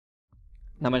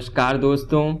नमस्कार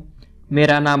दोस्तों,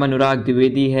 मेरा नाम अनुराग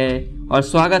द्विवेदी है और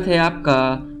स्वागत है आपका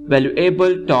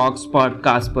वैल्यूएबल टॉक्स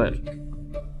पॉडकास्ट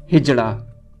पर।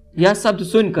 हिजड़ा, यह शब्द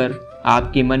सुनकर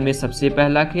आपके मन में सबसे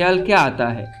पहला ख्याल क्या आता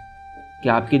है?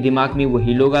 क्या आपके दिमाग में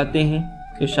वही लोग आते हैं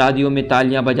जो शादियों में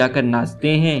तालियां बजाकर नाचते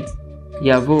हैं,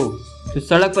 या वो जो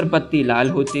सड़क पर बत्ती लाल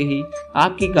होते ही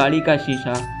आपकी गाड़ी का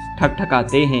शीशा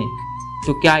ठकठकाते हैं?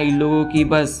 तो क्या इन लोगों की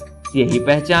बस यही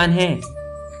पहचान है?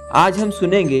 आज हम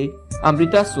सुनेंगे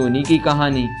अमृता सोनी की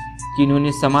कहानी,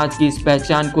 जिन्होंने समाज की इस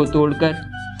पहचान को तोड़कर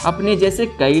अपने जैसे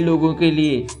कई लोगों के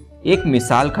लिए एक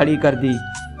मिसाल खड़ी कर दी।